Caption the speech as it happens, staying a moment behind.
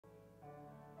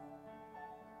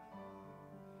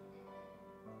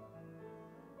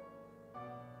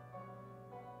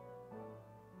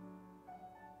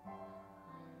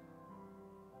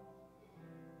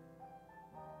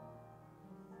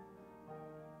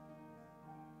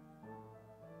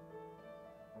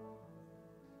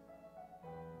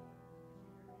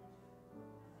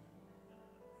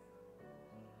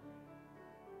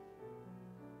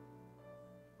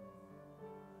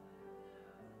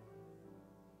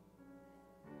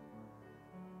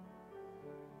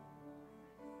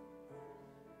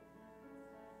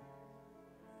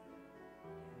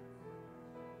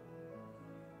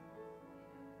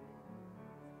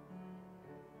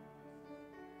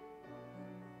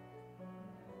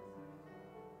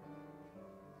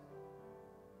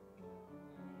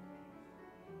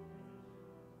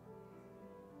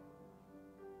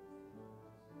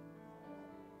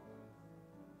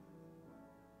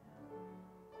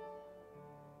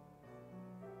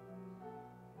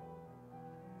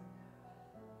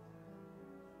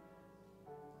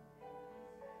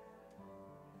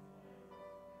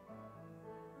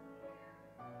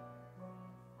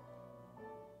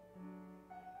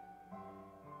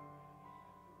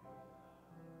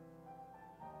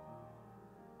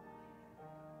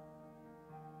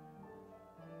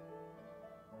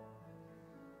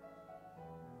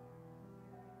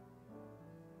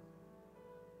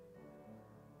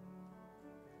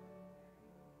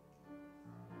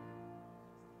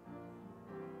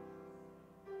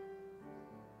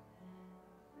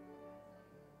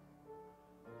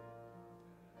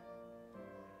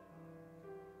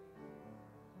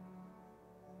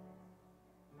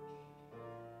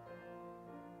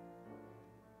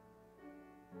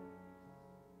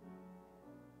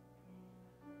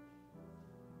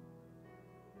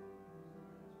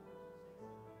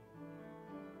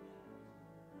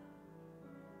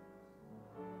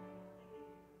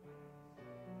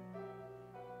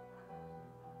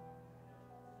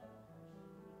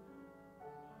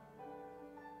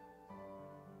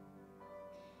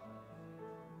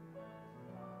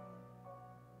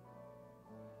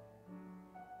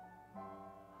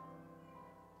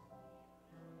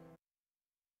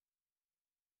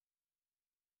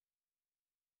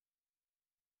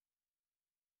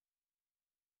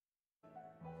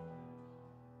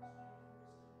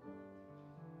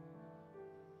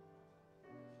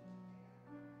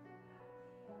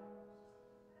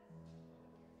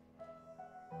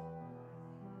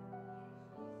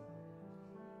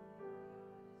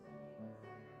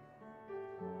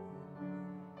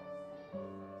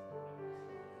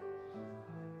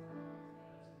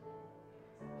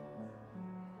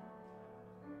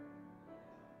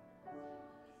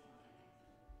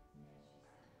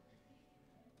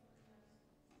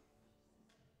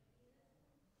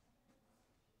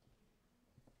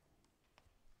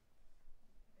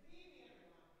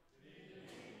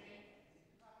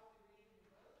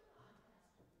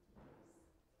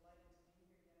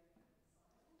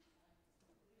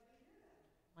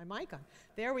My mic on.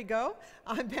 There we go.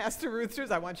 I'm Pastor Ruth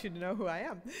Drews. I want you to know who I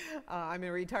am. I'm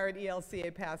a retired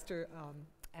ELCA pastor,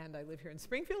 and I live here in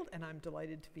Springfield, and I'm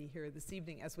delighted to be here this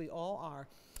evening, as we all are,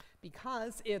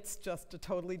 because it's just a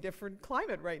totally different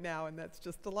climate right now, and that's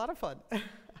just a lot of fun.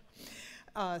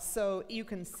 So you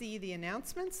can see the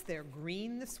announcements. They're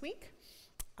green this week.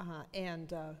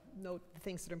 And note the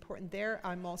things that are important there.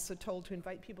 I'm also told to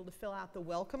invite people to fill out the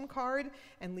welcome card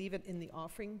and leave it in the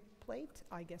offering plate.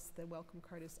 I guess the welcome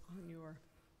card is on your,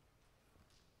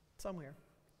 somewhere.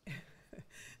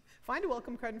 Find a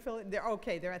welcome card and fill it. They're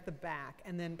okay, they're at the back.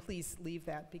 And then please leave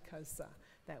that, because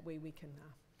that way we can,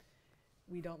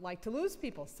 we don't like to lose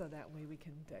people, so that way we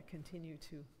can continue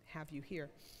to have you here.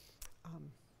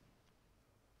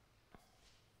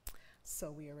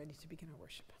 So we are ready to begin our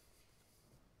worship.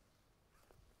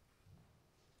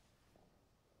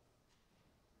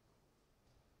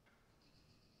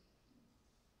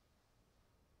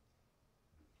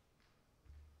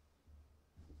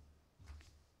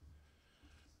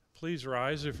 Please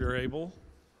rise if you're able.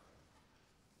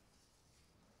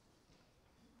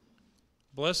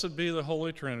 Blessed be the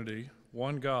Holy Trinity,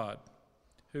 one God,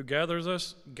 who gathers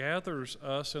us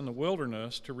in the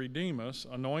wilderness to redeem us,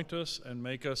 anoint us, and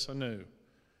make us anew.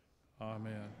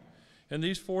 Amen. In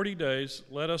these 40 days,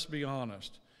 let us be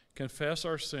honest, confess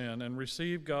our sin, and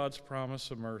receive God's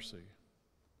promise of mercy.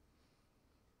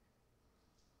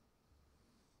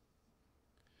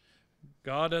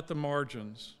 God at the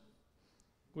margins,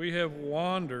 we have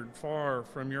wandered far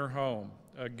from your home.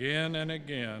 Again and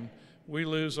again, we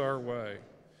lose our way.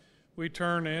 We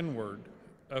turn inward,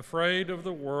 afraid of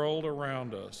the world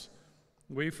around us.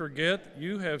 We forget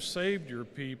you have saved your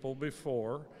people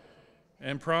before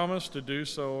and promise to do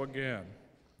so again.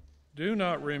 Do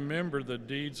not remember the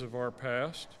deeds of our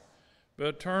past,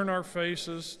 but turn our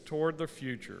faces toward the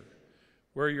future,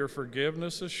 where your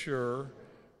forgiveness is sure,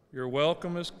 your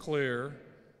welcome is clear,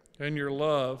 and your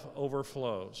love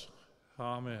overflows.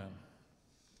 Amen.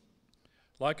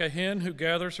 Like a hen who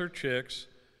gathers her chicks,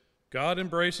 God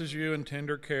embraces you in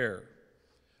tender care.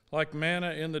 Like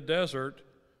manna in the desert,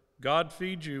 God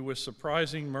feeds you with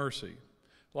surprising mercy.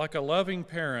 Like a loving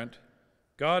parent,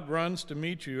 God runs to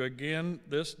meet you again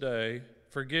this day,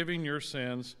 forgiving your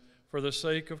sins for the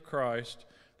sake of Christ,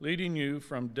 leading you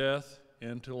from death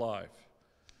into life.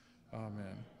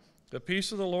 Amen. The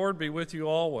peace of the Lord be with you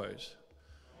always.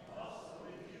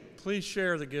 Please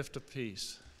share the gift of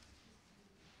peace.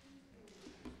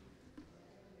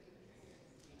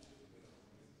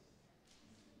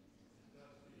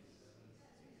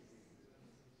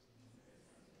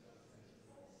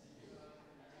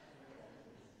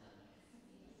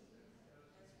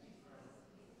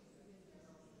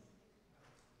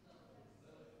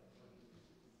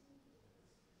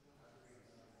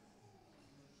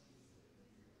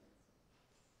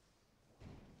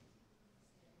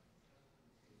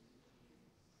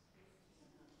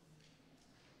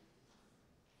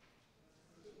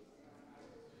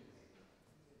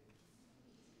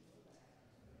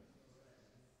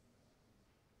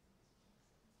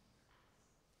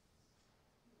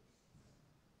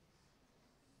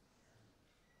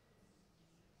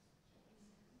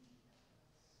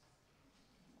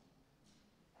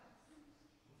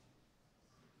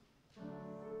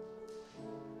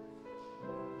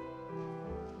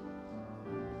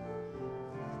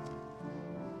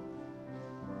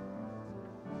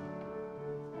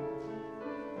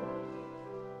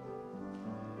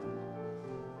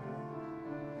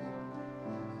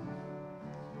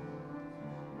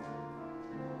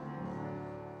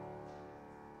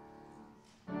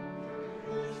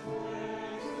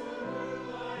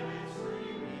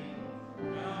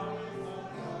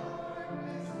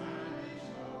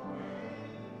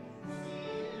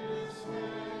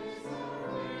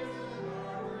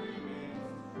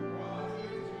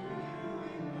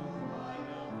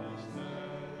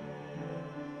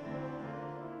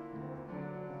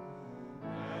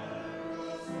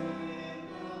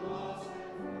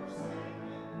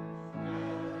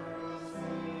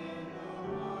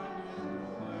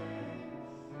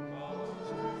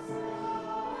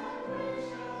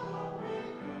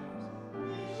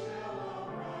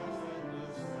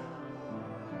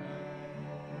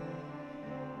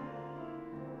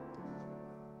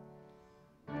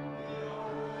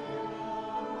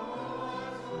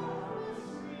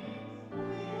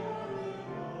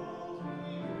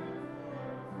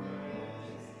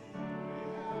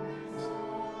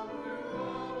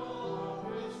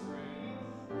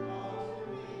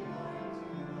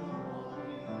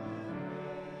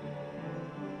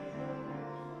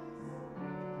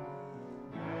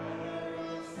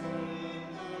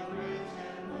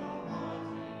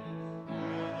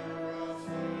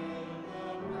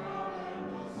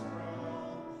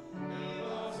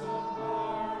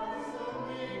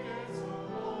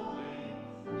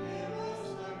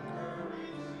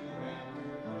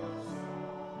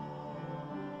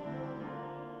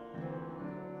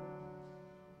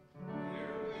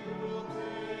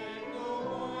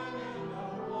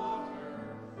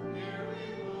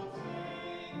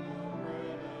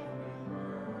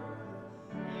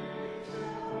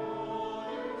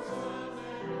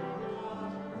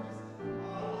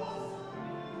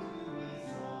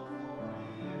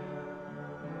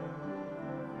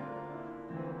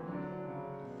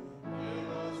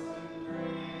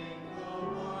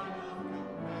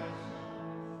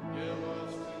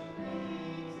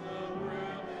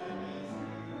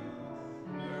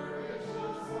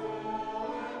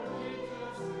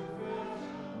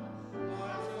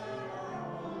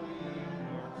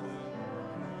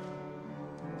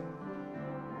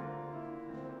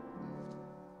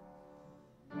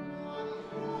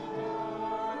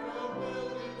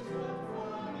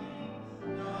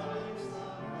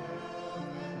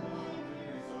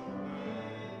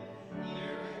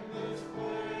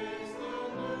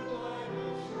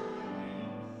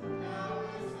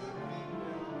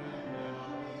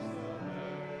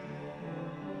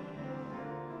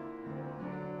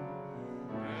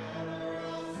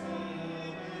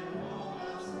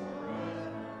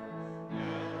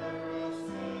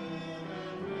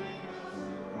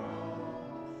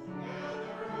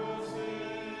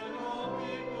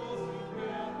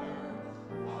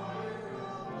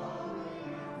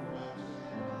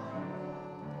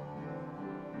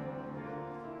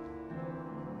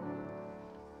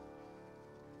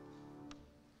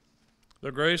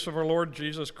 The grace of our Lord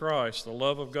Jesus Christ, the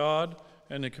love of God,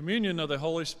 and the communion of the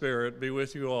Holy Spirit be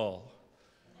with you all.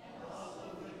 And also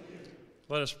with you.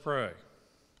 Let us pray.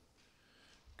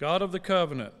 God of the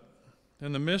covenant,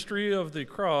 in the mystery of the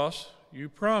cross, you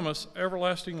promise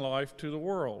everlasting life to the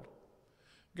world.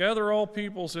 Gather all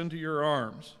peoples into your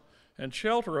arms and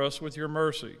shelter us with your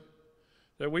mercy,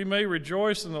 that we may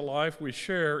rejoice in the life we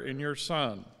share in your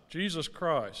Son, Jesus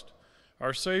Christ,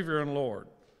 our Savior and Lord,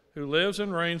 who lives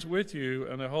and reigns with you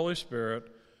and the Holy Spirit,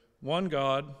 one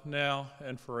God, now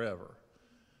and forever.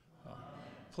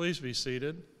 Please be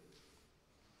seated.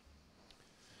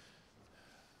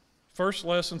 First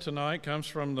lesson tonight comes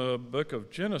from the book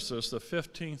of Genesis, the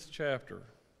 15th chapter.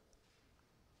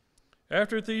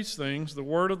 After these things, the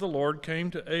word of the Lord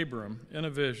came to Abram in a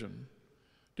vision.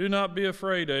 Do not be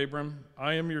afraid, Abram,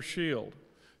 I am your shield.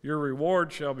 Your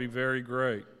reward shall be very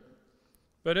great.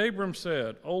 But Abram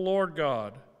said, O Lord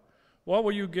God, what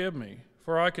will you give me?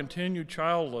 For I continue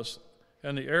childless,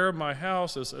 and the heir of my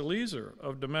house is Eliezer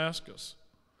of Damascus.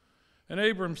 And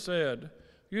Abram said,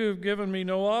 You have given me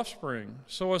no offspring,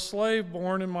 so a slave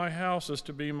born in my house is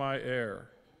to be my heir.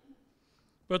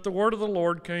 But the word of the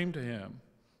Lord came to him,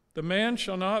 The man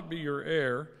shall not be your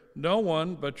heir, no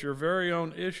one but your very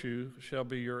own issue shall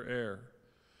be your heir.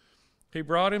 He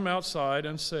brought him outside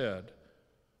and said,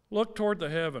 Look toward the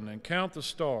heaven and count the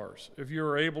stars, if you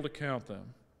are able to count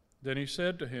them. Then he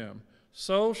said to him,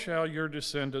 So shall your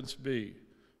descendants be.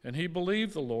 And he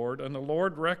believed the Lord, and the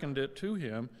Lord reckoned it to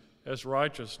him as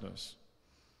righteousness.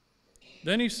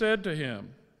 Then he said to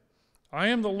him, I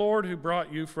am the Lord who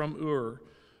brought you from Ur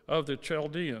of the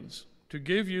Chaldeans to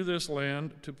give you this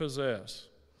land to possess.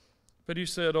 But he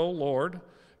said, O Lord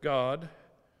God,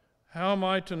 how am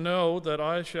I to know that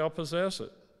I shall possess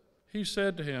it? He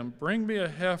said to him, Bring me a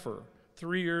heifer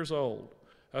 3 years old,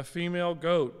 a female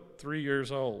goat 3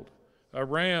 years old, a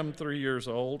ram 3 years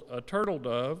old, a turtle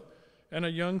dove, and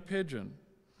a young pigeon.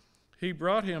 He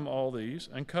brought him all these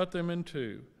and cut them in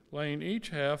two, laying each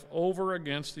half over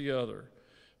against the other.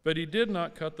 But he did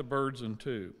not cut the birds in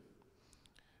two.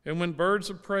 And when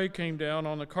birds of prey came down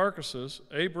on the carcasses,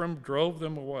 Abram drove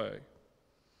them away.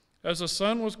 As the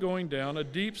sun was going down, a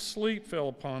deep sleep fell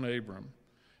upon Abram,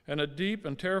 and a deep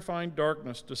and terrifying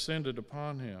darkness descended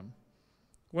upon him.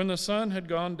 When the sun had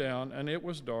gone down and it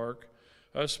was dark,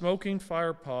 a smoking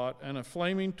firepot and a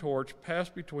flaming torch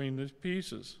passed between the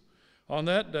pieces. On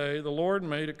that day the Lord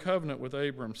made a covenant with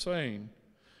Abram, saying,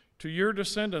 To your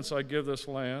descendants I give this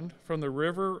land, from the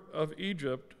river of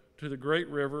Egypt to the great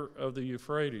river of the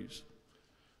Euphrates.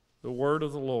 The word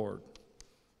of the Lord.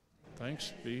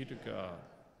 Thanks be to God.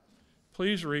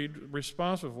 Please read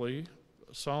responsively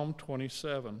Psalm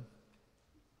 27.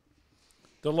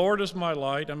 The Lord is my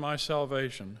light and my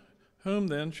salvation. Whom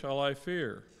then shall I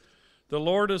fear? The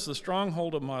Lord is the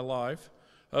stronghold of my life.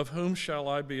 Of whom shall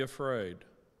I be afraid?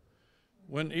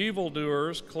 When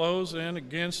evildoers close in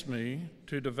against me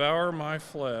to devour my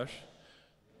flesh,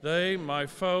 they, my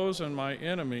foes and my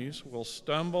enemies, will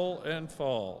stumble and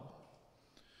fall.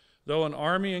 Though an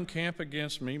army encamp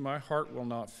against me, my heart will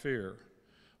not fear.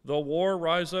 Though war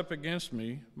rise up against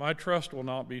me, my trust will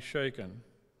not be shaken.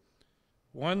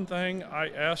 One thing I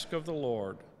ask of the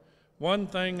Lord, one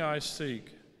thing I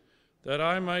seek, that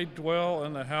I may dwell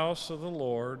in the house of the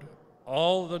Lord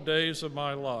all the days of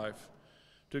my life,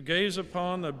 to gaze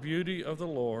upon the beauty of the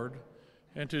Lord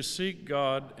and to seek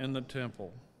God in the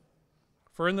temple.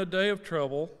 For in the day of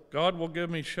trouble, God will give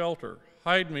me shelter,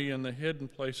 hide me in the hidden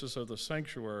places of the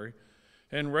sanctuary,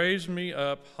 and raise me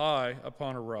up high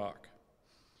upon a rock.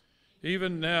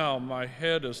 Even now my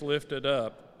head is lifted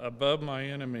up above my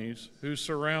enemies who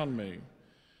surround me.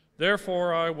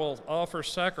 Therefore I will offer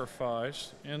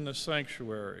sacrifice in the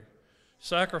sanctuary.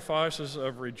 Sacrifices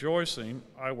of rejoicing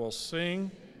I will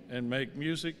sing and make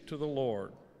music to the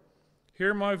Lord.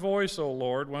 Hear my voice, O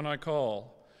Lord, when I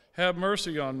call. Have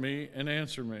mercy on me and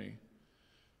answer me.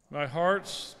 My heart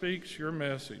speaks your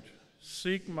message.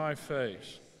 Seek my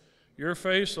face. Your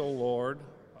face, O Lord,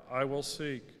 I will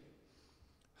seek.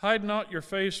 Hide not your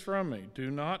face from me. Do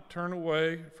not turn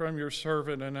away from your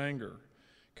servant in anger.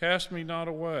 Cast me not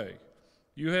away.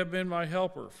 You have been my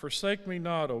helper. Forsake me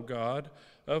not, O God,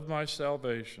 of my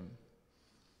salvation.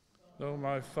 Though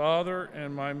my father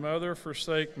and my mother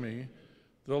forsake me,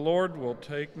 the Lord will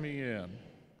take me in.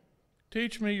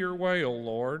 Teach me your way, O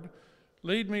Lord.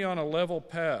 Lead me on a level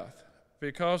path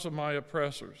because of my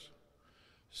oppressors.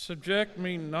 Subject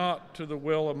me not to the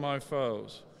will of my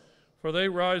foes, for they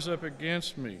rise up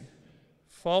against me,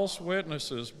 false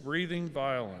witnesses breathing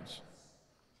violence.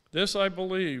 This I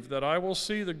believe, that I will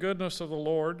see the goodness of the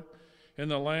Lord in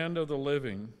the land of the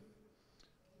living.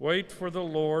 Wait for the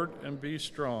Lord and be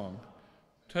strong.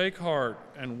 Take heart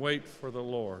and wait for the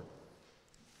Lord.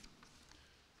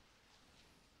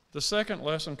 The second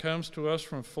lesson comes to us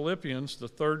from Philippians, the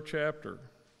 3rd chapter.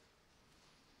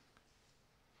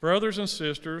 Brothers and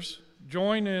sisters,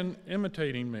 join in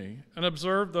imitating me and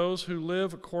observe those who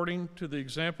live according to the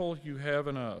example you have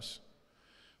in us.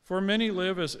 For many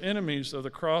live as enemies of the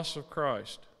cross of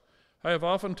Christ. I have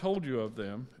often told you of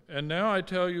them, and now I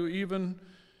tell you even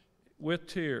with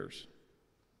tears.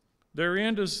 Their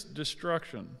end is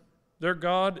destruction. Their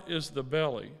God is the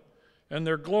belly, and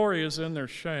their glory is in their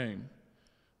shame.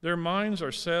 Their minds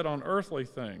are set on earthly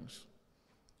things.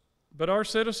 But our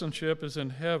citizenship is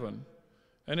in heaven,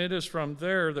 and it is from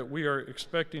there that we are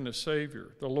expecting a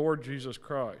Savior, the Lord Jesus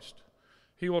Christ.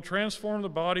 He will transform the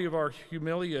body of our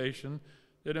humiliation,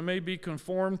 that it may be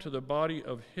conformed to the body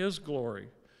of his glory,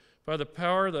 by the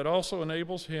power that also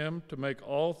enables him to make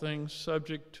all things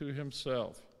subject to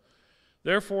himself.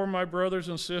 Therefore, my brothers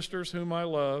and sisters whom I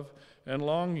love and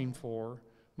longing for,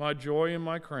 my joy and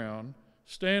my crown,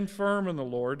 stand firm in the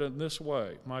Lord in this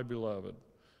way, my beloved.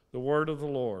 The word of the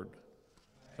Lord.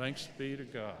 Thanks be to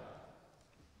God.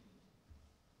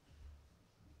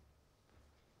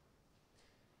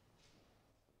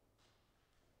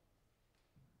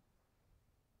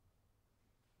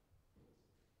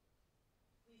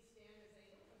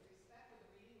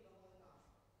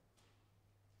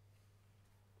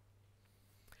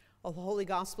 Of the Holy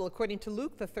Gospel according to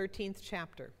Luke, the 13th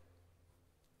chapter.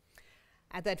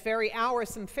 At that very hour,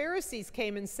 some Pharisees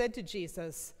came and said to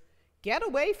Jesus, "Get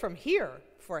away from here,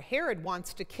 for Herod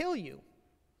wants to kill you."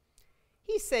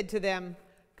 He said to them,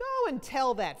 "Go and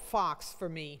tell that fox for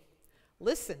me.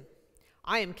 Listen,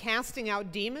 I am casting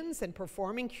out demons and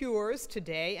performing cures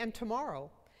today and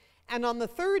tomorrow, and on the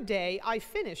 3rd day I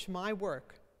finish my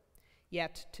work.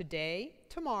 Yet today,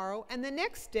 tomorrow, and the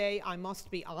next day I must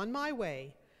be on my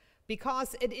way,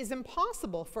 because it is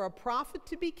impossible for a prophet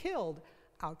to be killed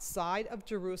outside of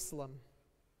Jerusalem.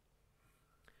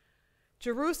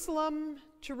 Jerusalem,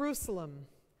 Jerusalem,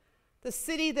 the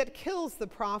city that kills the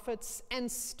prophets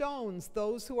and stones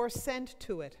those who are sent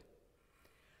to it.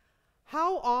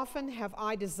 How often have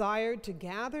I desired to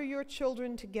gather your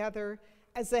children together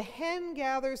as a hen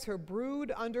gathers her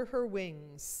brood under her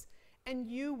wings, and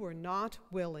you were not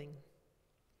willing.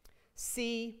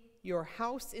 See, your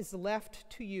house is left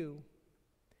to you.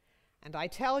 And I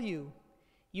tell you,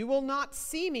 you will not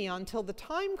see me until the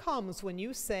time comes when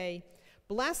you say,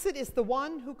 'Blessed is the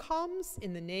one who comes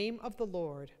in the name of the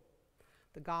Lord.'"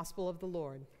 The Gospel of the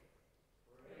Lord.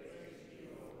 Praise to you,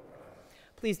 O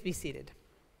Christ. Please be seated.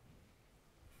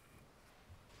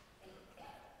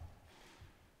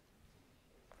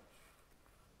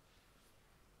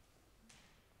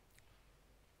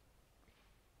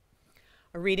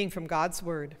 A reading from God's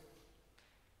Word.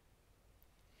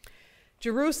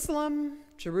 Jerusalem,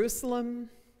 Jerusalem,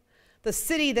 the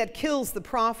city that kills the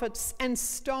prophets and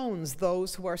stones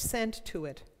those who are sent to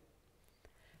it.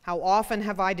 How often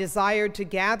have I desired to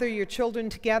gather your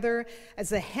children together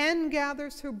as a hen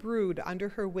gathers her brood under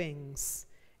her wings,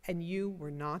 and you were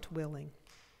not willing.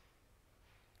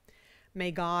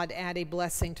 May God add a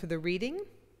blessing to the reading,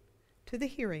 to the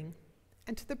hearing,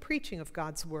 and to the preaching of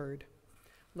God's word.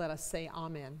 Let us say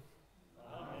amen.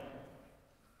 Amen.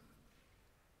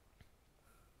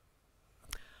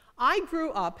 I grew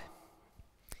up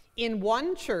in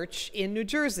one church in New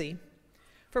Jersey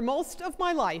for most of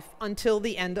my life until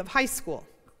the end of high school.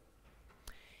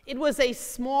 It was a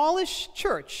smallish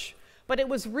church, but it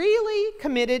was really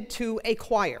committed to a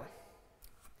choir.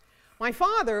 My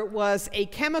father was a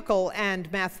chemical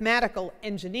and mathematical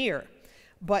engineer,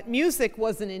 but music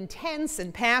was an intense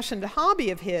and passionate hobby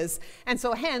of his, and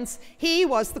so hence he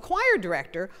was the choir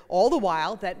director all the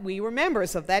while that we were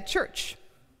members of that church.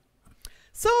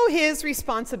 So his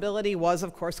responsibility was,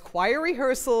 of course, choir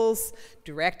rehearsals,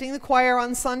 directing the choir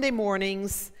on Sunday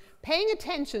mornings, paying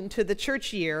attention to the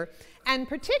church year, and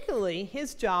particularly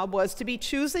his job was to be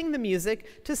choosing the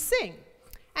music to sing.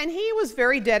 And he was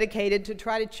very dedicated to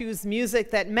try to choose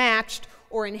music that matched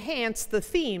or enhanced the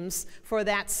themes for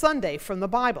that Sunday from the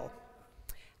Bible.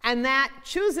 And that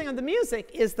choosing of the music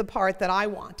is the part that I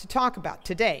want to talk about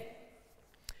today,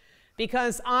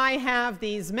 because I have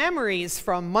these memories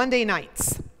from Monday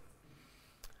nights.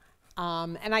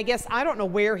 And I guess, I don't know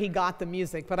where he got the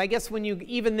music, but I guess when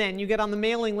even then, you get on the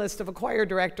mailing list of a choir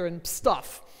director and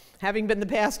stuff. Having been the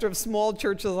pastor of small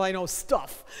churches, I know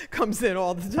stuff comes in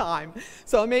all the time.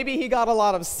 So maybe he got a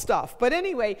lot of stuff. But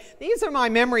anyway, these are my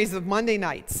memories of Monday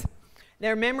nights.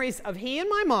 They're memories of he and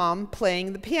my mom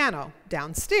playing the piano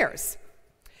downstairs.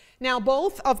 Now,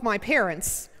 both of my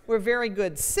parents were very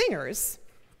good singers.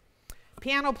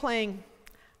 Piano playing,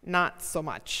 not so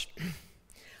much.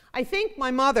 I think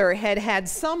my mother had had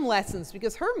some lessons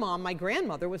because her mom, my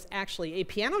grandmother, was actually a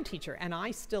piano teacher, and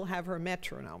I still have her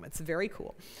metronome. It's very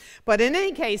cool. But in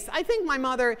any case, I think my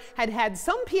mother had had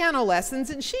some piano lessons,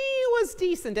 and she was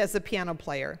decent as a piano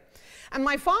player. And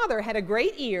my father had a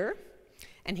great ear,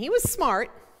 and he was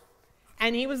smart,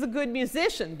 and he was a good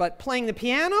musician, but playing the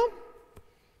piano,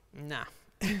 nah.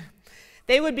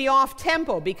 They would be off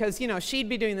tempo because, you know, she'd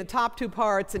be doing the top two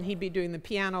parts and he'd be doing the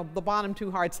piano, the bottom two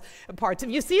parts. If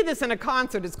you see this in a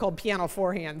concert, it's called piano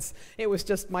forehands. It was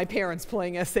just my parents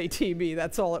playing SATB,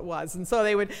 that's all it was. And so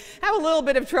they would have a little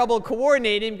bit of trouble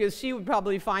coordinating because she would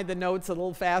probably find the notes a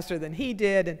little faster than he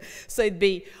did. And so they'd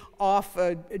be off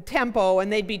tempo,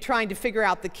 and they'd be trying to figure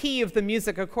out the key of the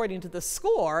music according to the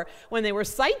score. When they were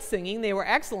sight singing, they were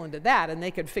excellent at that, and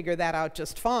they could figure that out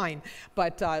just fine.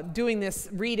 But doing this,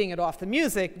 reading it off the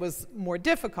music, was more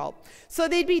difficult. So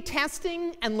they'd be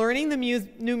testing and learning the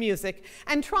new music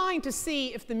and trying to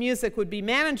see if the music would be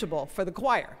manageable for the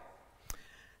choir.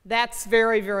 That's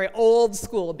very, very old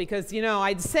school because, you know,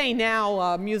 I'd say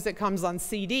now music comes on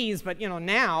CDs, but, you know,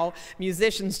 now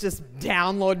musicians just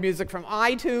download music from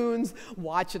iTunes,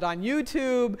 watch it on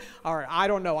YouTube, or I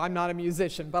don't know, I'm not a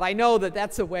musician, but I know that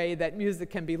that's a way that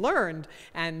music can be learned,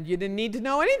 and you didn't need to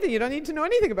know anything. You don't need to know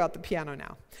anything about the piano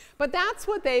now. But that's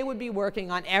what they would be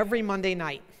working on every Monday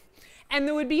night. And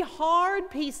there would be hard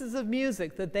pieces of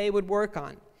music that they would work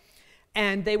on.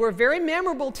 And they were very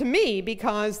memorable to me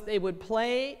because they would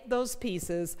play those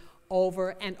pieces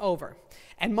over and over.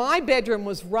 And my bedroom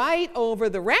was right over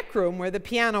the rec room where the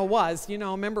piano was. You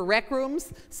know, remember rec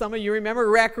rooms? Some of you remember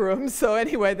rec rooms. So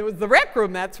anyway, there was the rec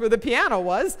room. That's where the piano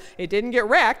was. It didn't get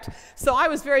wrecked. So I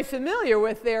was very familiar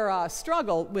with their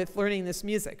struggle with learning this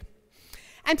music.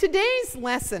 And today's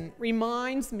lesson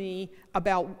reminds me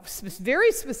about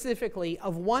very specifically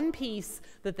of one piece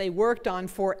that they worked on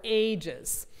for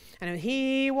ages. And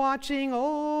he watching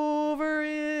over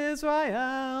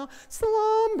Israel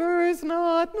slumbers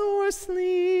not nor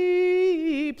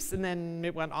sleeps. And then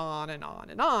it went on and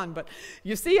on and on. But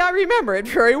you see, I remember it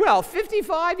very well.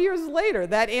 55 years later,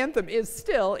 that anthem is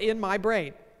still in my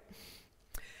brain.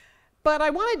 But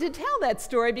I wanted to tell that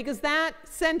story because that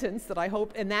sentence that I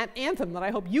hope, and that anthem that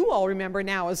I hope you all remember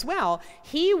now as well,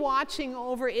 he watching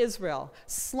over Israel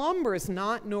slumbers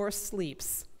not nor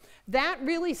sleeps. That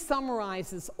really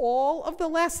summarizes all of the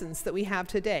lessons that we have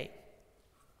today.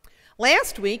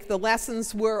 Last week, the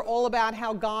lessons were all about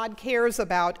how God cares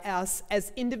about us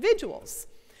as individuals.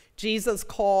 Jesus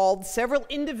called several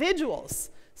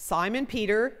individuals, Simon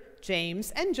Peter,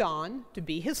 James, and John, to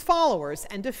be his followers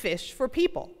and to fish for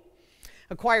people.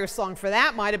 A choir song for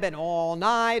that might have been all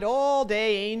night, all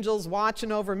day, angels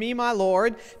watching over me, my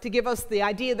Lord, to give us the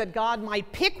idea that God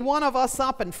might pick one of us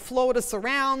up and float us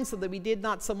around so that we did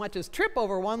not so much as trip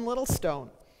over one little stone.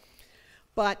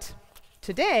 But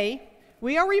today,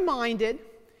 we are reminded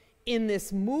in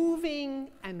this moving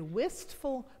and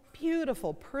wistful,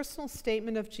 beautiful personal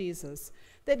statement of Jesus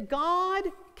that God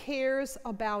cares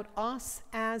about us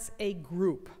as a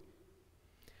group.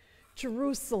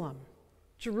 Jerusalem,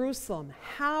 Jerusalem,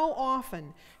 how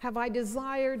often have I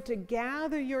desired to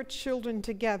gather your children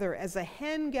together as a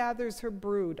hen gathers her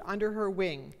brood under her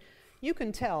wing. You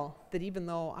can tell that even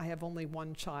though I have only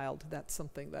one child, that's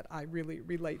something that I really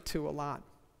relate to a lot.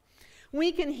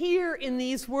 We can hear in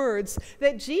these words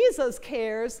that Jesus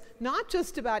cares not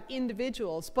just about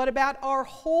individuals, but about our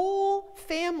whole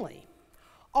family,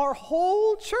 our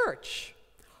whole church,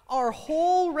 our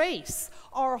whole race,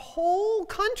 our whole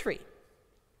country.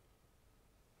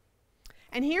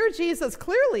 And here Jesus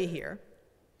clearly here,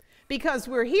 because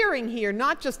we're hearing here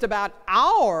not just about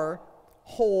our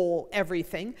whole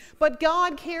everything, but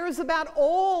God cares about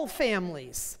all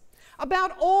families,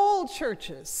 about all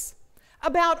churches,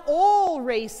 about all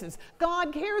races.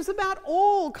 God cares about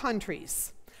all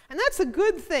countries. And that's a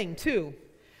good thing too,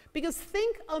 because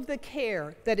think of the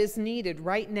care that is needed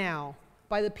right now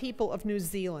by the people of New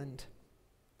Zealand.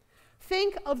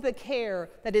 Think of the care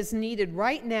that is needed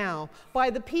right now by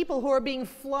the people who are being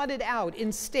flooded out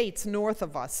in states north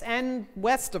of us and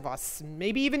west of us, and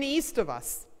maybe even east of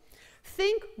us.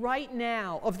 Think right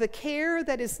now of the care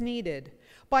that is needed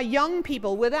by young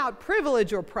people without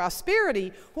privilege or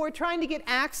prosperity who are trying to get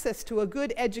access to a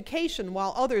good education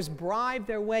while others bribe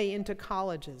their way into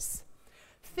colleges.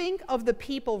 Think of the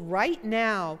people right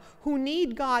now who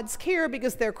need God's care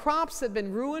because their crops have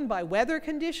been ruined by weather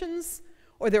conditions,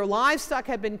 or their livestock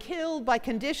have been killed by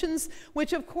conditions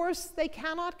which, of course, they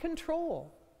cannot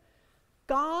control.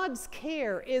 God's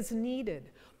care is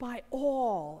needed by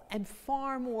all and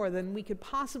far more than we could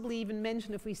possibly even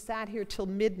mention if we sat here till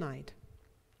midnight.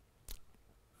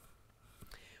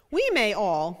 We may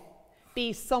all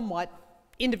be somewhat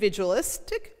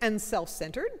individualistic and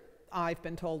self-centered. I've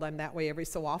been told I'm that way every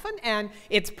so often, and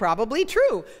it's probably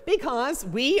true because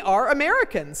we are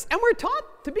Americans and we're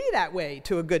taught to be that way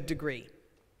to a good degree.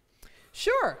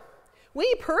 Sure,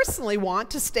 we personally want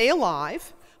to stay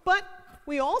alive, but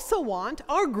we also want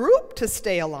our group to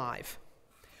stay alive.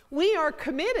 We are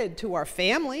committed to our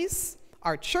families,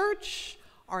 our church,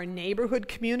 our neighborhood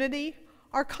community,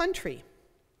 our country.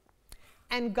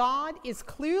 And God is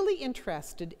clearly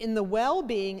interested in the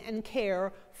well-being and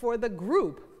care for the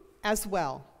group as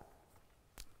well.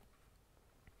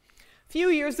 A few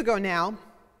years ago now,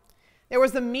 there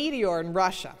was a meteor in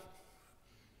Russia.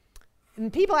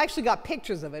 And people actually got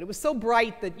pictures of it. It was so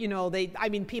bright that,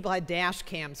 people had dash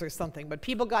cams or something, but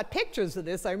people got pictures of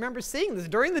this. I remember seeing this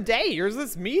during the day. Here's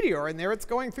this meteor, and there it's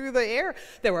going through the air.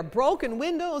 There were broken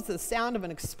windows, the sound of an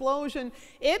explosion.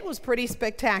 It was pretty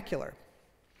spectacular.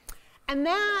 And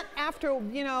that, after,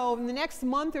 in the next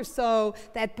month or so,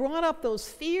 that brought up those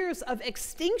fears of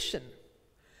extinction,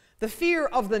 the fear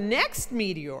of the next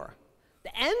meteor,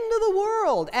 the end of the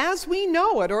world as we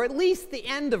know it, or at least the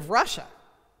end of Russia.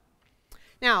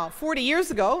 Now, 40 years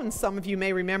ago, and some of you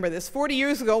may remember this, 40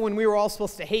 years ago when we were all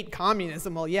supposed to hate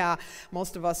communism, well, yeah,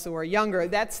 most of us who are younger,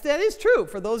 that is true.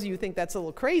 For those of you who think that's a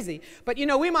little crazy. But,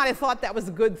 we might have thought that was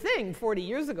a good thing 40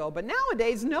 years ago. But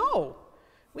nowadays, no.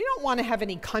 We don't want to have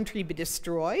any country be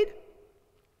destroyed.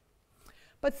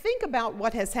 But think about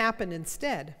what has happened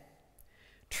instead.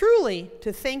 Truly,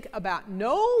 to think about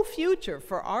no future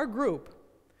for our group,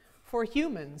 for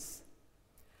humans,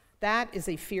 that is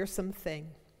a fearsome thing.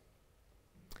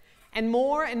 And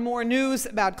more news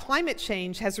about climate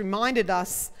change has reminded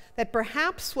us that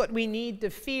perhaps what we need to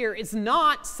fear is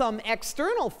not some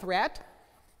external threat,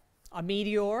 a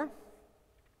meteor,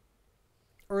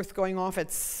 Earth going off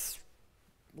its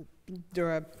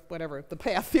the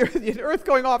path here, the Earth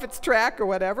going off its track or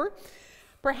whatever.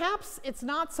 Perhaps it's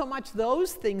not so much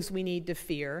those things we need to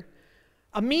fear,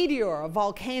 a meteor, a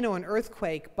volcano, an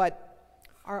earthquake, but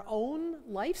our own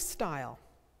lifestyle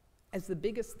as the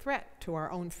biggest threat to our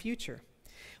own future.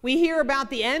 We hear about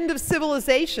the end of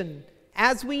civilization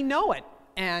as we know it.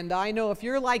 And I know if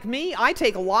you're like me, I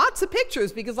take lots of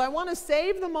pictures because I want to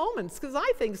save the moments, because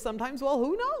I think sometimes, well,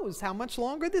 who knows how much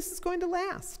longer this is going to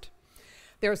last.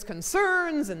 There's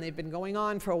concerns, and they've been going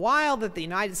on for a while, that the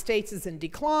United States is in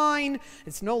decline.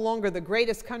 It's no longer the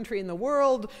greatest country in the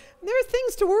world. There are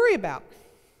things to worry about.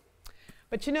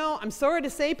 But I'm sorry to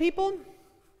say, people,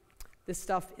 this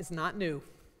stuff is not new.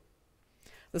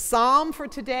 The psalm for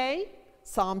today,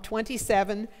 Psalm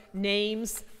 27,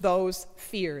 names those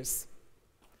fears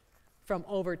from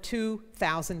over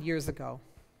 2,000 years ago.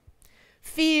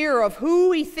 Fear of who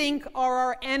we think are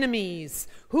our enemies,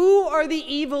 who are the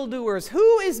evildoers,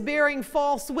 who is bearing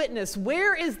false witness,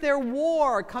 where is their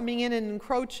war coming in and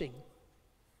encroaching.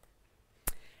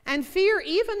 And fear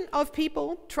even of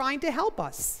people trying to help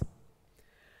us.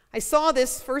 I saw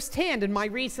this firsthand in my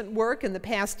recent work in the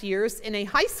past years in a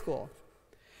high school.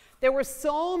 There were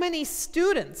so many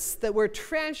students that were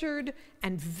treasured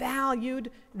and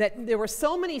valued, that there were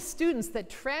so many students that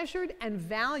treasured and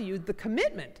valued the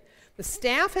commitment the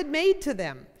staff had made to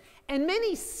them. And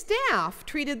many staff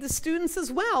treated the students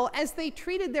as well as they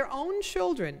treated their own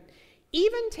children,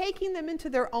 even taking them into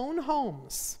their own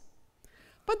homes.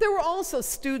 But there were also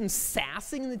students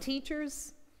sassing the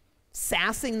teachers,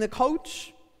 sassing the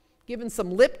coach, giving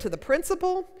some lip to the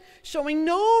principal, showing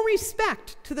no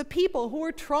respect to the people who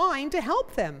were trying to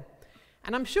help them.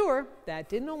 And I'm sure that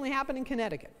didn't only happen in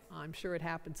Connecticut. I'm sure it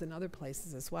happens in other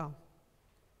places as well.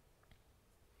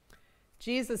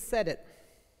 Jesus said it,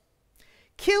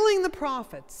 killing the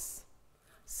prophets,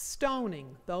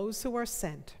 stoning those who are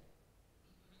sent.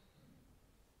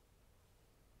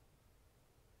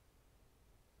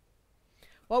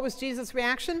 What was Jesus'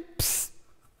 reaction? Psst,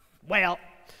 well,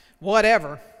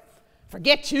 whatever.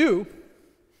 Forget you.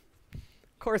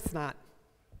 Of course not.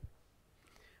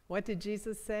 What did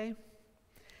Jesus say?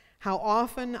 How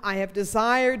often I have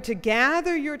desired to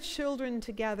gather your children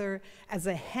together as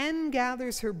a hen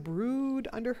gathers her brood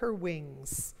under her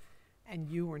wings, and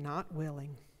you were not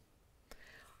willing.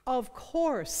 Of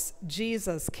course,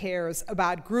 Jesus cares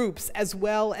about groups as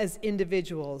well as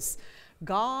individuals.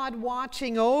 God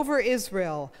watching over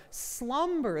Israel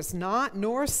slumbers not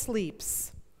nor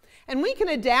sleeps. And we can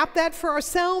adapt that for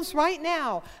ourselves right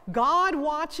now. God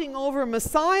watching over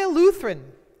Messiah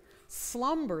Lutheran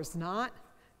slumbers not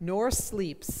nor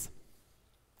sleeps.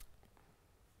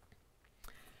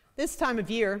 This time of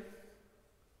year,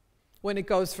 when it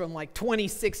goes from like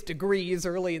 26 degrees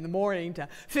early in the morning to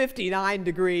 59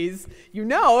 degrees. You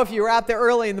know, if you were out there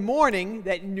early in the morning,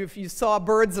 that if you saw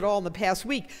birds at all in the past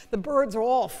week, the birds are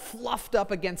all fluffed up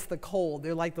against the cold.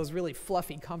 They're like those really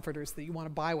fluffy comforters that you want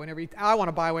to buy one I want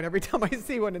to buy one every time I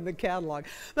see one in the catalog.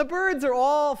 The birds are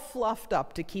all fluffed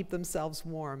up to keep themselves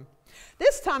warm.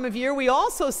 This time of year, we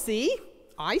also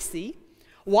I see,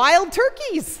 wild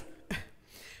turkeys.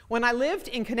 When I lived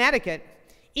in Connecticut,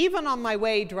 even on my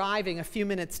way driving a few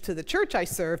minutes to the church I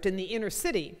served in the inner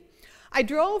city, I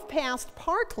drove past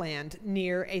parkland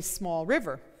near a small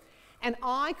river, and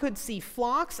I could see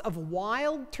flocks of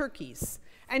wild turkeys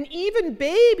and even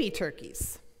baby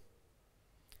turkeys.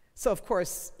 So, of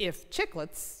course, if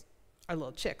chicklets are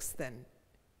little chicks, then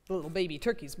the little baby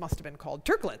turkeys must have been called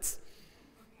turklets.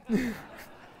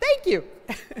 Thank you.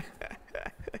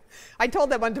 I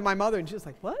told that one to my mother, and she was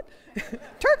like, what?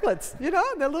 Turklets, you know,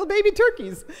 the little baby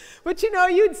turkeys. But, you know,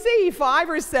 you'd see 5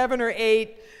 or 7 or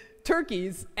 8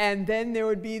 turkeys, and then there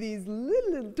would be these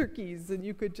little turkeys, and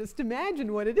you could just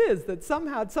imagine what it is, that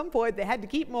somehow at some point they had to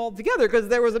keep them all together because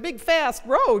there was a big fast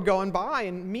road going by,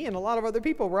 and me and a lot of other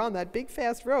people were on that big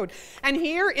fast road. And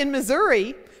here in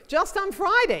Missouri, just on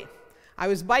Friday, I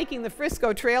was biking the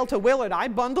Frisco Trail to Willard. I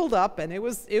bundled up, and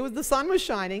the sun was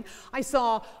shining. I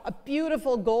saw a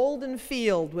beautiful golden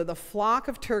field with a flock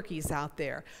of turkeys out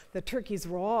there. The turkeys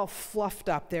were all fluffed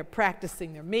up. They're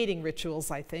practicing their mating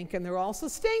rituals, I think, and they're also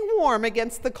staying warm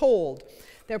against the cold.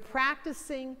 They're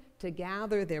practicing to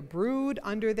gather their brood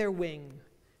under their wing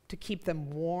to keep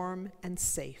them warm and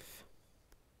safe.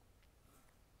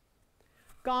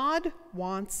 God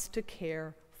wants to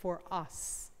care for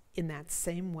us in that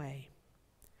same way.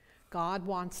 God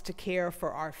wants to care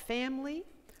for our family,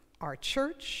 our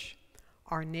church,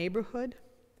 our neighborhood.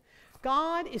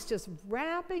 God is just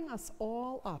wrapping us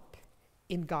all up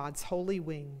in God's holy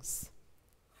wings.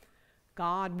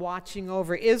 God watching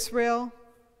over Israel,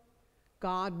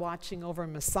 God watching over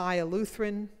Messiah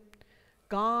Lutheran,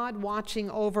 God watching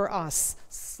over us,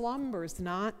 slumbers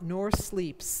not nor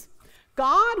sleeps.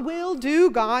 God will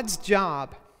do God's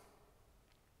job.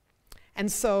 And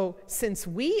so, since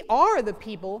we are the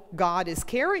people God is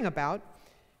caring about,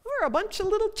 we're a bunch of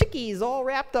little chickies all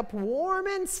wrapped up warm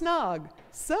and snug.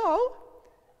 So,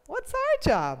 what's our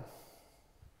job?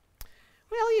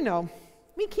 Well, you know,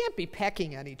 we can't be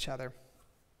pecking at each other.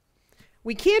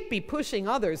 We can't be pushing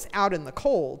others out in the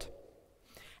cold.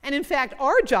 And in fact,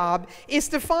 our job is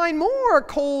to find more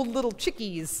cold little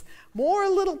chickies,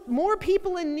 more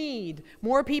people in need,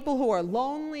 more people who are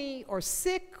lonely or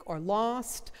sick or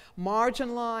lost,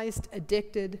 marginalized,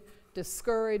 addicted,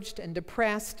 discouraged, and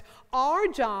depressed. Our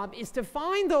job is to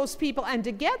find those people and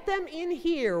to get them in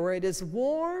here where it is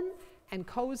warm and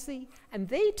cozy, and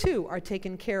they too are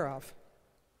taken care of.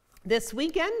 This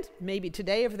weekend, maybe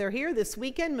today if they're here, this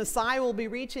weekend, Messiah will be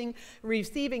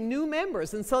receiving new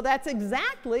members. And so that's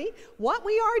exactly what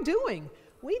we are doing.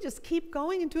 We just keep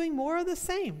going and doing more of the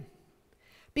same.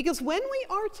 Because when we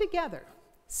are together,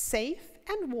 safe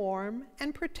and warm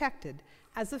and protected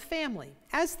as a family,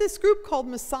 as this group called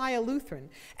Messiah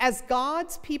Lutheran, as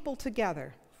God's people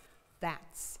together,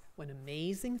 that's when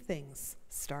amazing things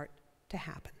start to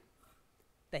happen.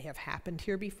 They have happened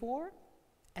here before,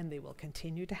 and they will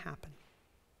continue to happen.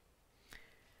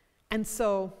 And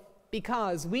so,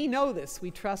 because we know this, we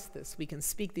trust this, we can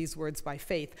speak these words by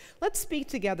faith, let's speak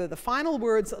together the final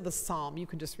words of the psalm. You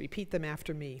can just repeat them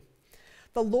after me.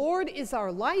 The Lord is our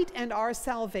light and our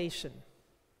salvation.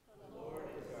 The Lord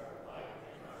is our light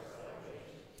and our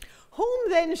salvation. Whom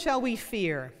then shall we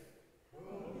fear?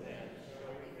 Whom then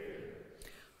shall we fear?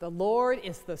 The Lord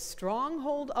is the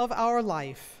stronghold of our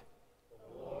life.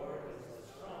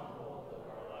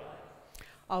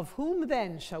 Of whom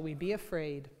then shall we be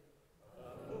afraid?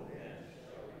 Of whom then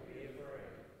shall we be afraid?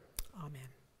 Amen.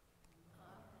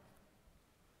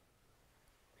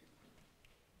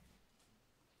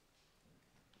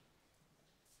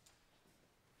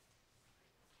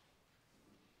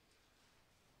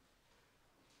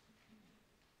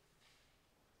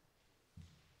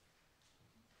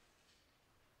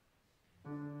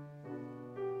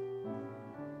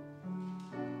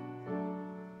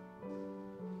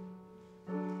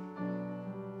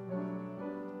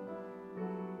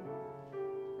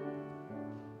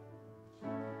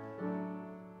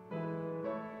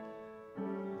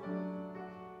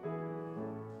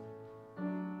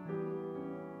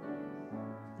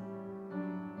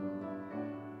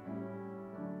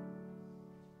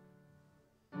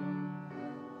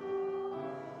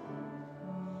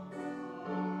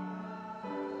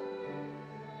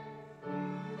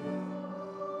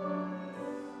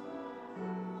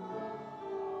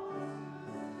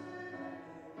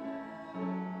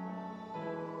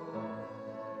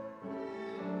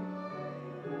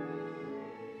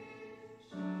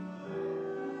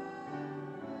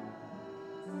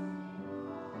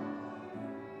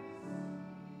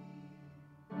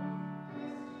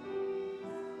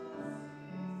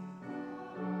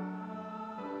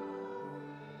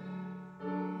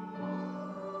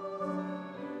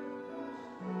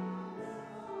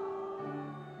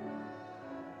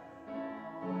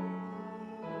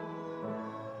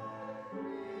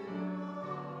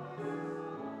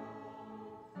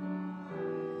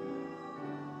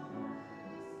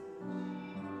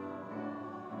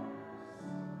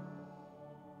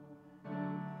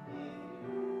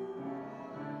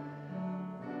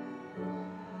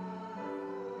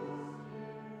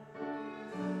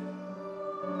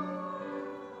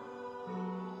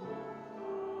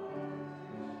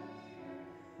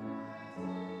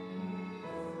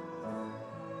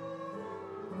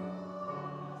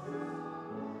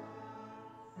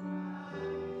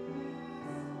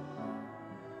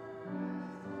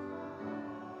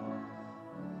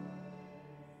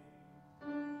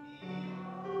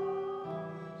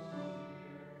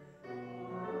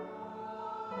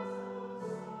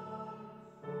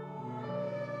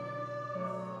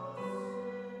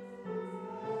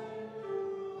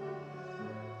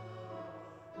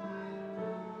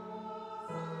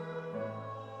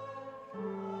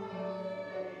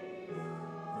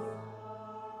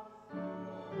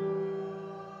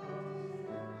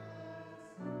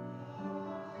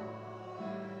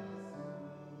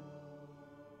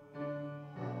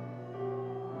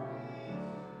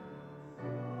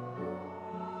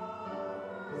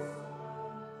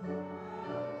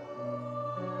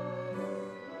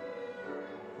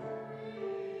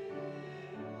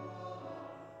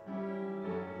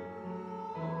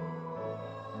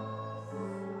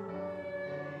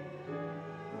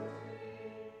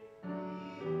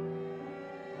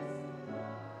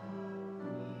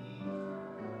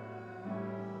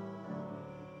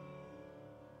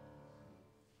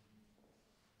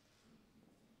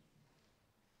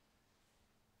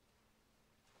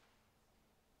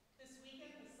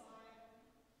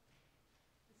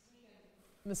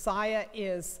 Messiah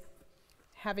is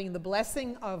having the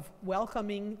blessing of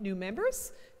welcoming new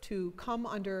members to come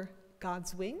under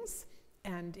God's wings.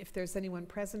 And if there's anyone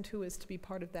present who is to be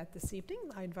part of that this evening,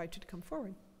 I invite you to come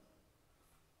forward.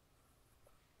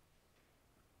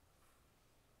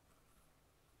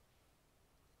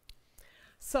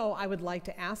 So I would like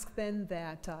to ask then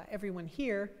that everyone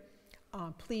here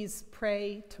please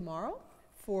pray tomorrow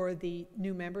for the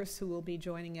new members who will be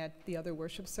joining at the other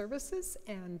worship services.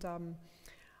 And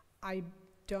I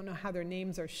don't know how their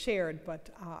names are shared, but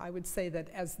I would say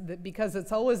that because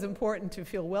it's always important to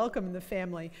feel welcome in the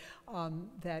family,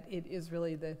 that it is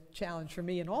really the challenge for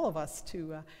me and all of us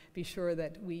to be sure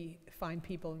that we find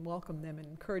people and welcome them and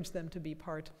encourage them to be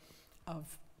part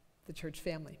of the church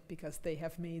family, because they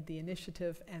have made the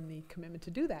initiative and the commitment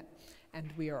to do that.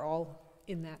 And we are all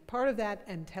in that part of that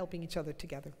and helping each other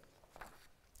together.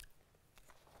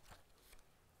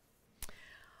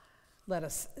 Let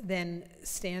us then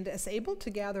stand as able to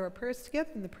gather our prayers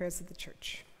together in the prayers of the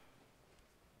church.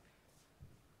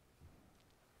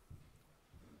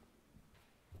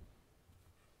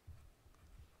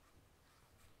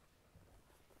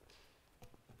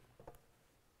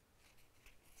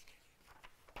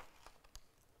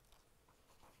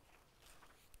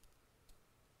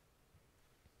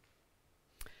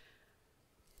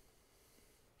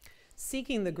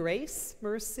 Seeking the grace,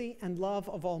 mercy, and love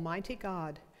of Almighty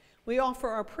God, we offer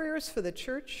our prayers for the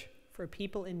church, for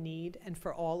people in need, and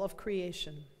for all of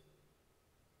creation.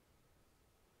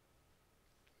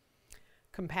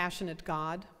 Compassionate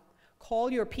God, call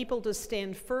your people to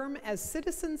stand firm as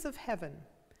citizens of heaven.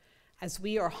 As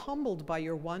we are humbled by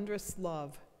your wondrous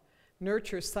love,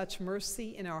 nurture such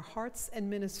mercy in our hearts and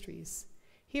ministries.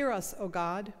 Hear us, O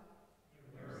God.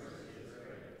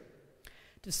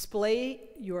 Display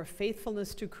your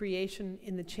faithfulness to creation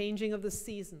in the changing of the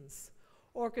seasons.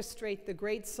 Orchestrate the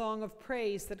great song of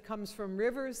praise that comes from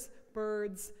rivers,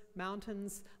 birds,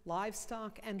 mountains,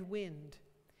 livestock, and wind.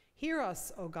 Hear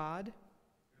us, O God.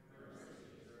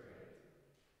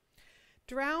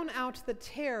 Drown out the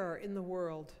terror in the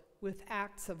world with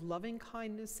acts of loving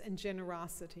kindness and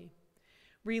generosity.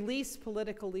 Release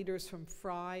political leaders from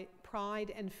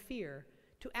pride and fear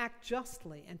to act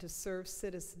justly and to serve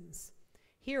citizens.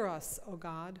 Hear us, O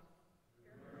God.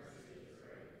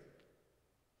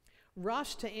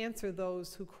 Rush to answer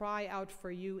those who cry out for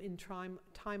you in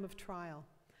time of trial,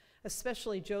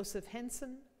 especially Joseph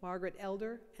Henson, Margaret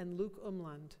Elder, and Luke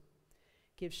Umland.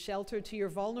 Give shelter to your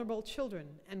vulnerable children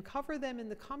and cover them in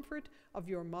the comfort of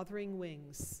your mothering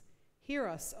wings. Hear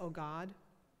us, O God.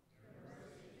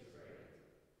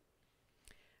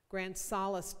 Grant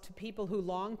solace to people who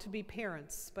long to be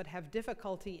parents but have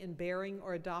difficulty in bearing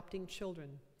or adopting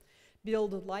children.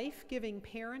 Build life-giving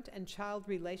parent and child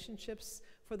relationships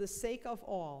for the sake of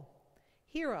all.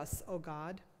 Hear us, O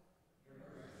God.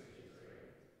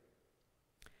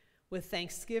 With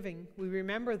thanksgiving, we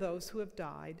remember those who have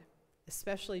died,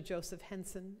 especially Joseph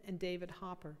Henson and David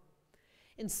Hopper.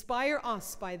 Inspire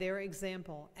us by their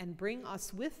example and bring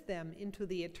us with them into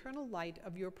the eternal light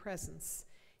of your presence.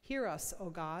 Hear us, O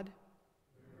God.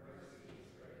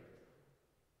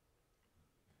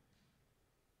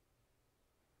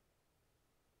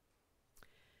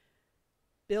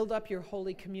 Build up your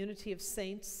holy community of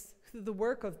saints through the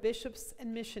work of bishops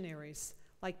and missionaries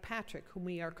like Patrick, whom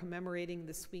we are commemorating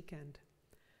this weekend.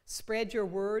 Spread your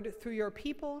word through your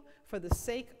people for the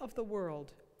sake of the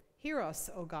world. Hear us,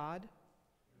 O God.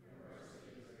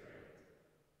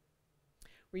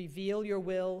 Reveal your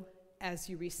will as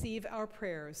you receive our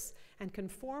prayers and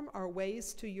conform our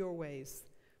ways to your ways,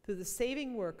 through the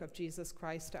saving work of Jesus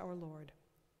Christ our Lord.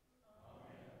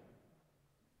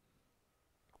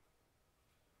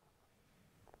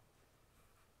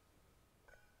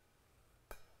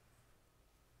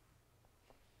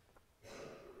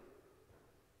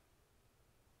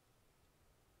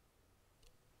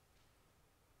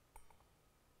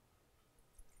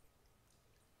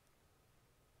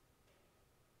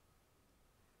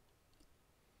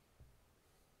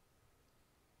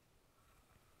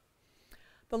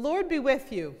 The Lord be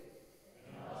with you.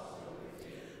 And also with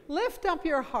you. Lift up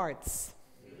your hearts.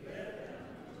 We lift them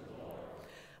to the Lord.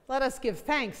 Let us give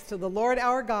thanks to the Lord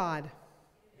our God.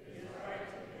 It is right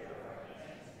to give our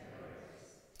thanks and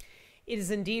praise. It is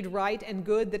indeed right and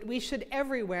good that we should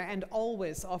everywhere and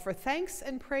always offer thanks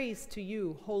and praise to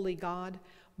you, holy God,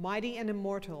 mighty and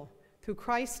immortal, through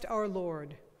Christ our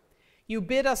Lord. You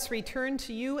bid us return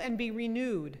to you and be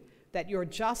renewed, that your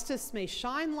justice may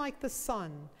shine like the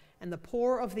sun, and the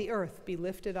poor of the earth be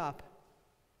lifted up.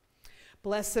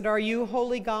 Blessed are you,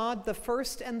 holy God, the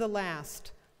first and the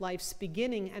last, life's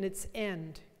beginning and its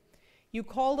end. You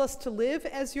called us to live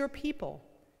as your people,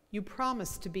 You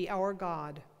promised to be our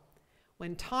God.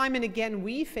 When time and again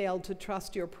we failed to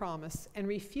trust your promise and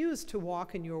refused to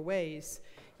walk in your ways,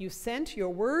 you sent your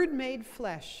word made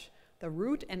flesh, the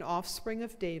root and offspring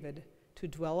of David, to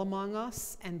dwell among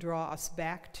us and draw us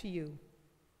back to you.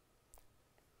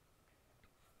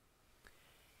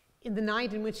 In the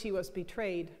night in which he was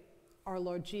betrayed, our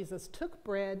Lord Jesus took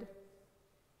bread,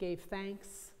 gave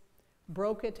thanks,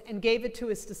 broke it, and gave it to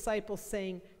his disciples,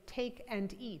 saying, "Take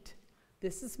and eat.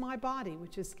 This is my body,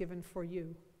 which is given for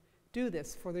you. Do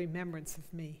this for the remembrance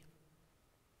of me."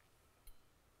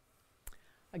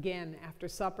 Again, after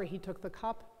supper, he took the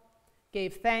cup,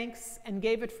 gave thanks, and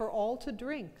gave it for all to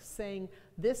drink, saying,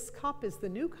 "This cup is the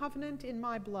new covenant in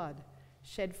my blood,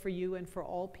 shed for you and for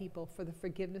all people for the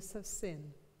forgiveness of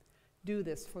sin. Do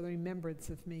this for the remembrance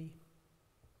of me."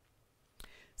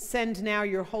 Send now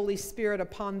your Holy Spirit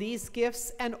upon these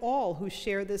gifts and all who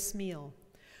share this meal.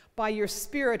 By your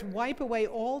Spirit, wipe away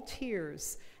all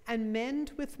tears and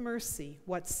mend with mercy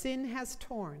what sin has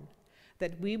torn,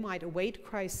 that we might await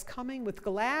Christ's coming with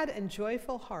glad and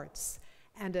joyful hearts,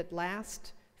 and at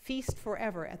last feast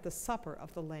forever at the supper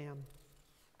of the Lamb.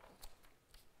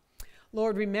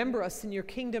 Lord, remember us in your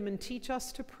kingdom and teach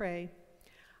us to pray.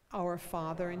 Our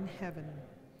Father in heaven,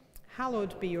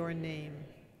 hallowed be your name.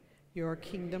 Your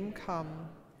kingdom come,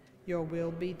 your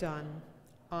will be done,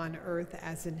 on earth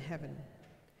as in heaven.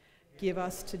 Give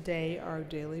us today our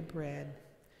daily bread.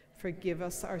 Forgive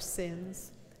us our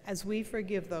sins, as we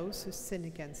forgive those who sin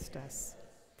against us.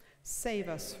 Save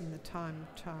us from the time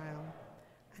of trial,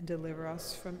 and deliver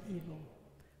us from evil.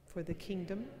 For the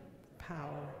kingdom, the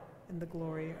power, and the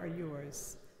glory are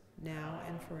yours, now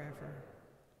and forever.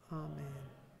 Amen.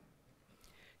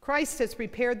 Christ has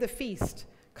prepared the feast.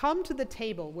 Come to the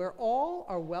table where all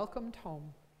are welcomed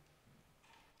home.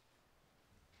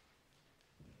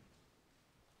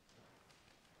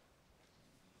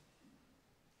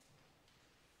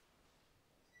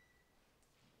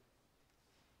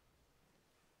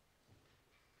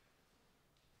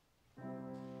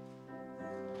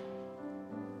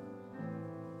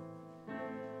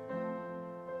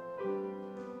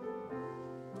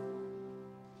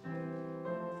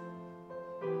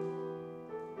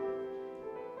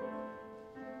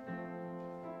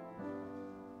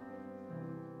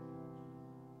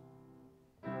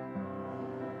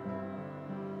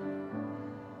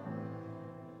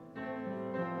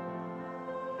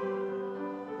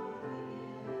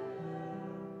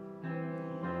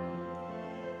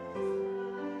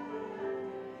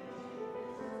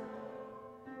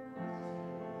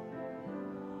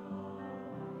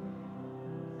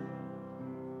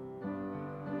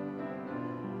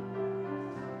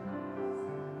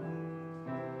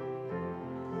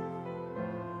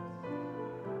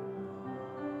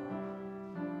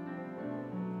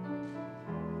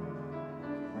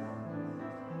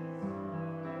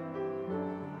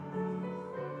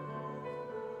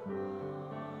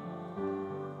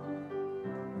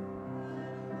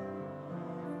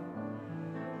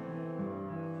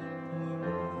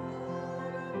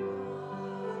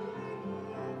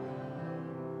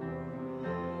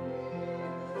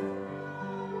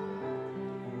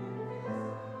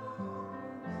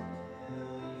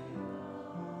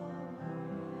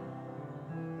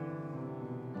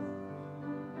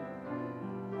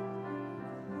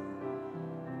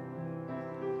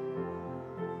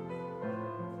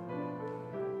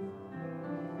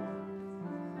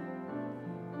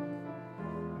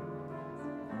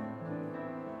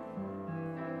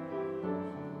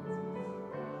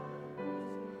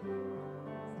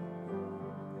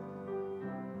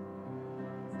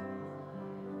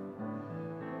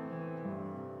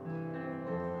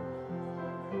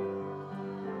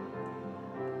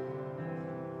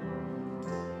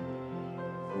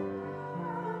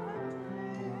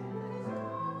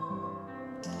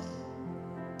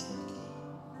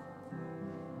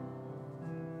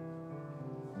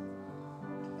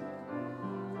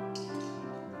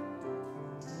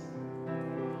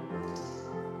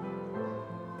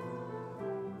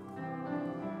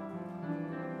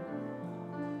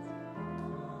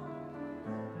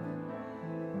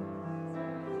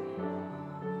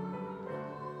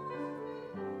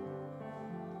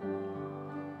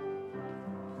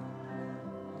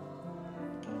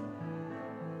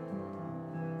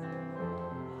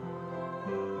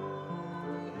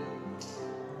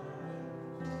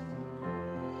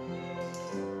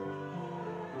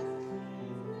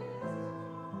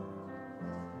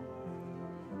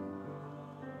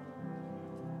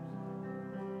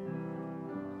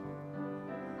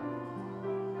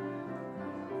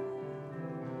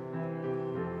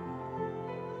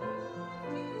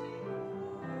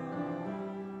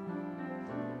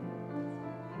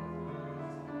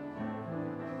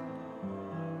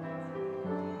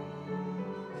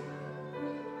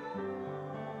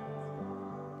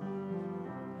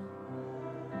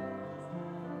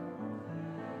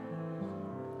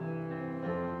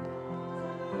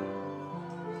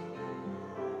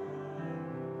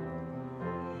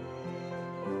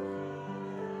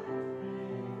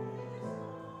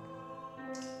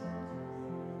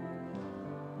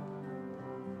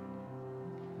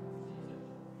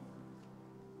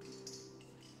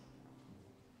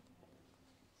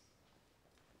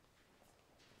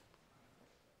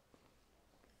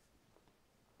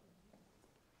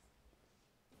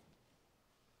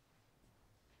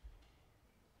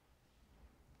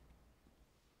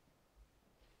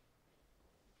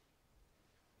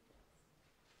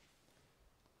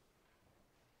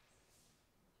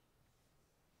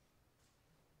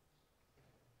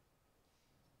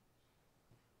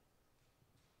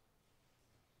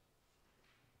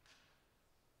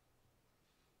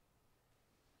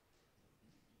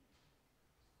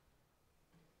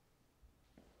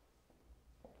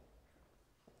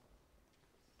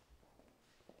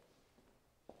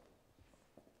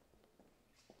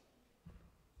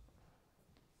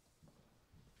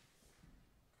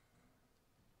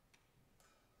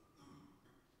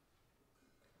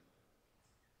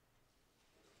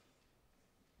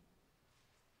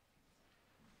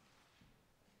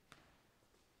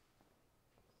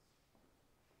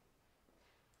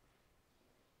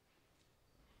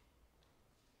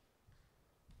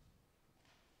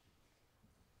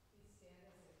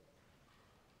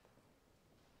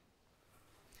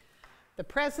 The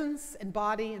presence and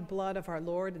body and blood of our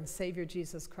Lord and Savior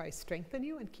Jesus Christ strengthen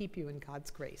you and keep you in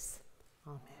God's grace.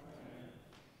 Amen.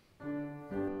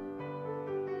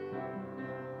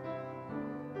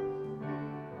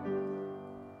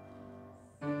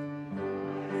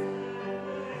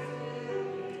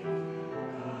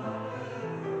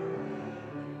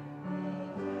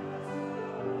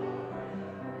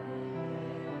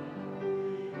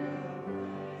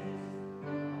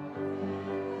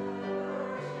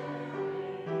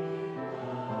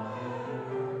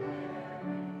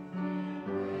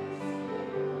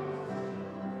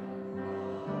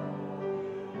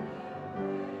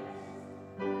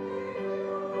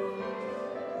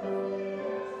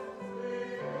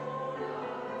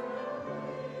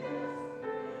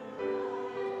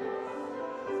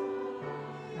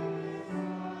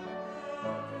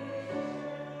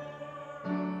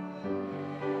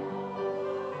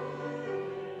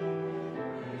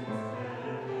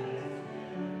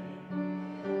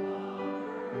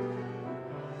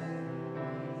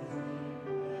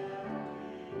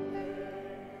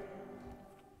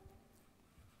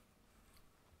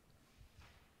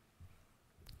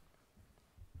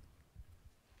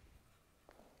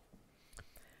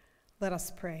 Let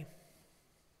us pray.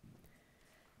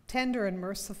 Tender and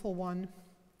merciful one,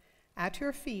 at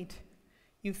your feet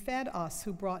you fed us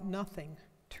who brought nothing,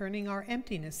 turning our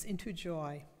emptiness into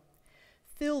joy.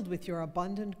 Filled with your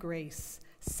abundant grace,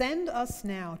 send us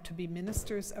now to be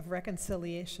ministers of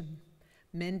reconciliation,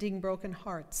 mending broken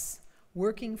hearts,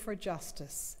 working for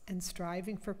justice, and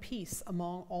striving for peace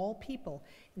among all people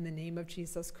in the name of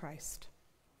Jesus Christ.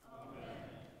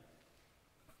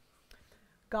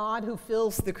 God who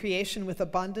fills the creation with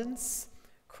abundance,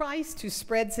 Christ who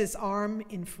spreads his arms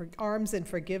in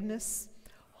forgiveness,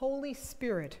 Holy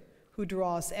Spirit who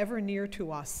draws ever near to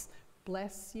us,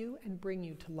 bless you and bring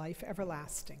you to life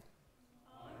everlasting.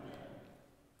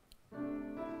 Amen.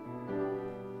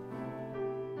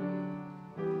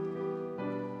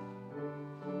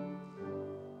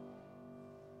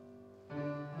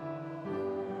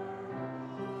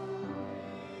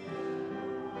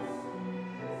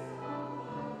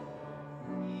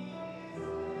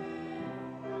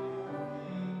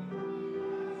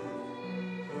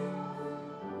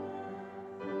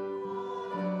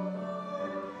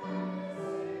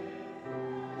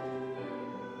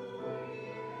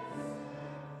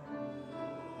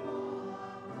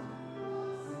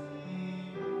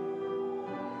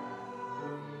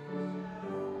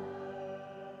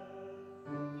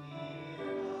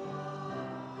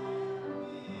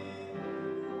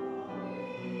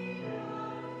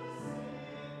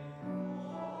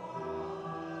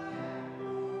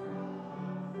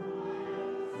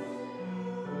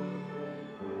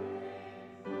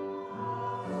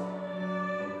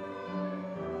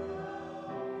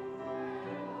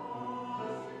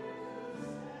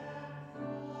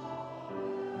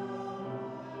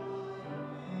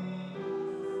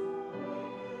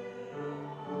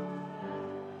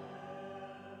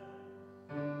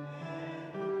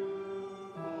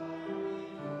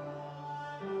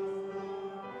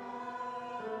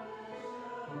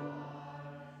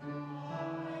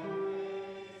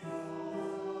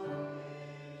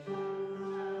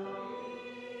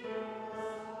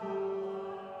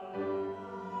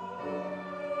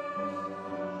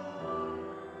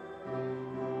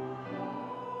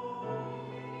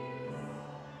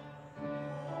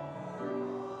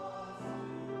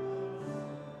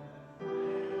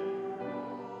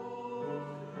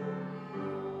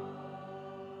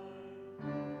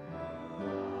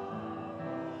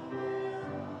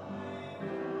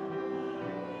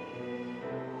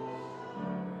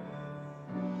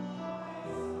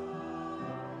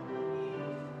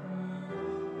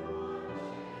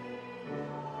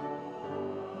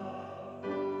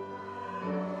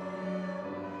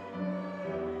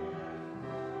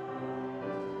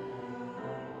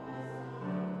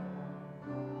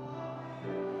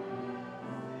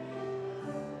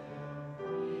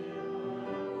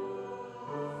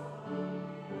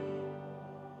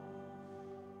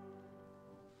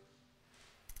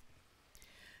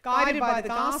 Guided by the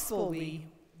gospel, we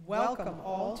welcome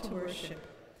all to worship,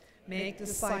 make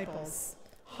disciples,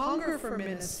 hunger for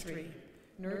ministry,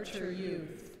 nurture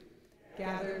youth,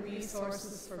 gather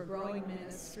resources for growing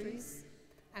ministries,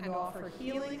 and offer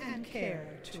healing and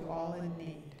care to all in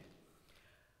need.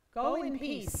 Go in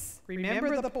peace,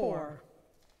 remember the poor,